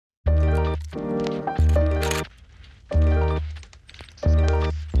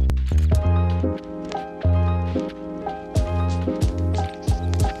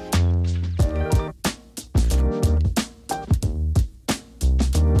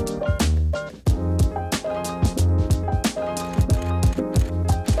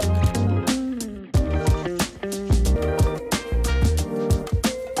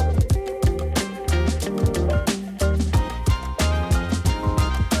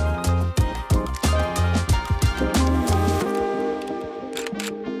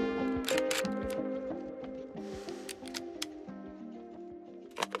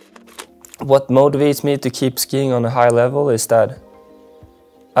What motivates me to keep skiing on a high level is that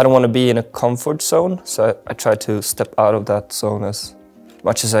I don't want to be in a comfort zone, so I try to step out of that zone as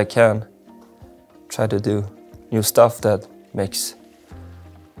much as I can. Try to do new stuff that makes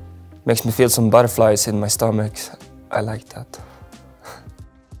me feel some butterflies in my stomach. I like that.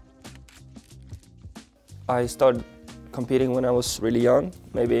 I started competing when I was really young,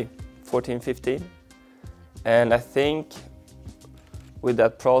 maybe 14, 15. And I think with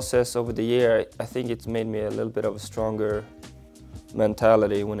that process over the year, I think it's made me a little bit of a stronger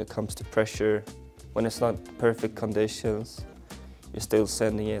mentality when it comes to pressure. When it's not perfect conditions, you're still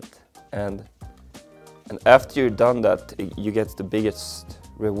sending it. And after you're done that, you get the biggest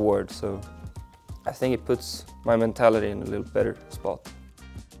reward. So I think it puts my mentality in a little better spot.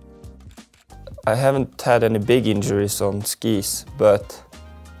 I haven't had any big injuries on skis, but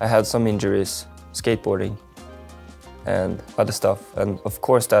I had some injuries skateboarding and other stuff, and of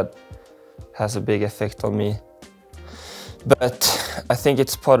course that has a big effect on me. But I think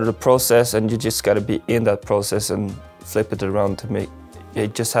it's part of the process, and you just got to be in that process and flip it around to make. You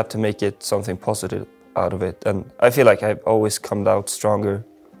just have to make it something positive out of it, and I feel like I've always come out stronger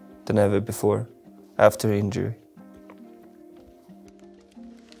than ever before after injury.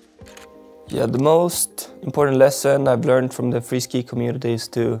 Yeah, the most important lesson I've learned from the freeski community is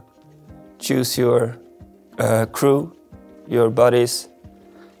to choose your crew, your buddies,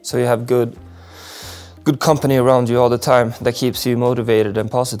 so you have good company around you all the time that keeps you motivated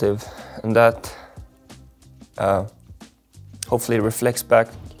and positive, and that hopefully reflects back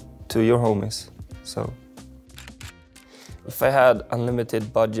to your homies. So if I had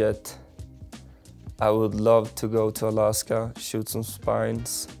unlimited budget, I would love to go to Alaska, shoot some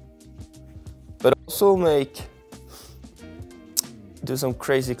spines, but also do some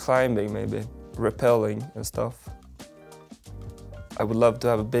crazy climbing, maybe rappelling and stuff. I would love to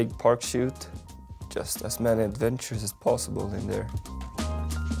have a big park shoot, just as many adventures as possible in there.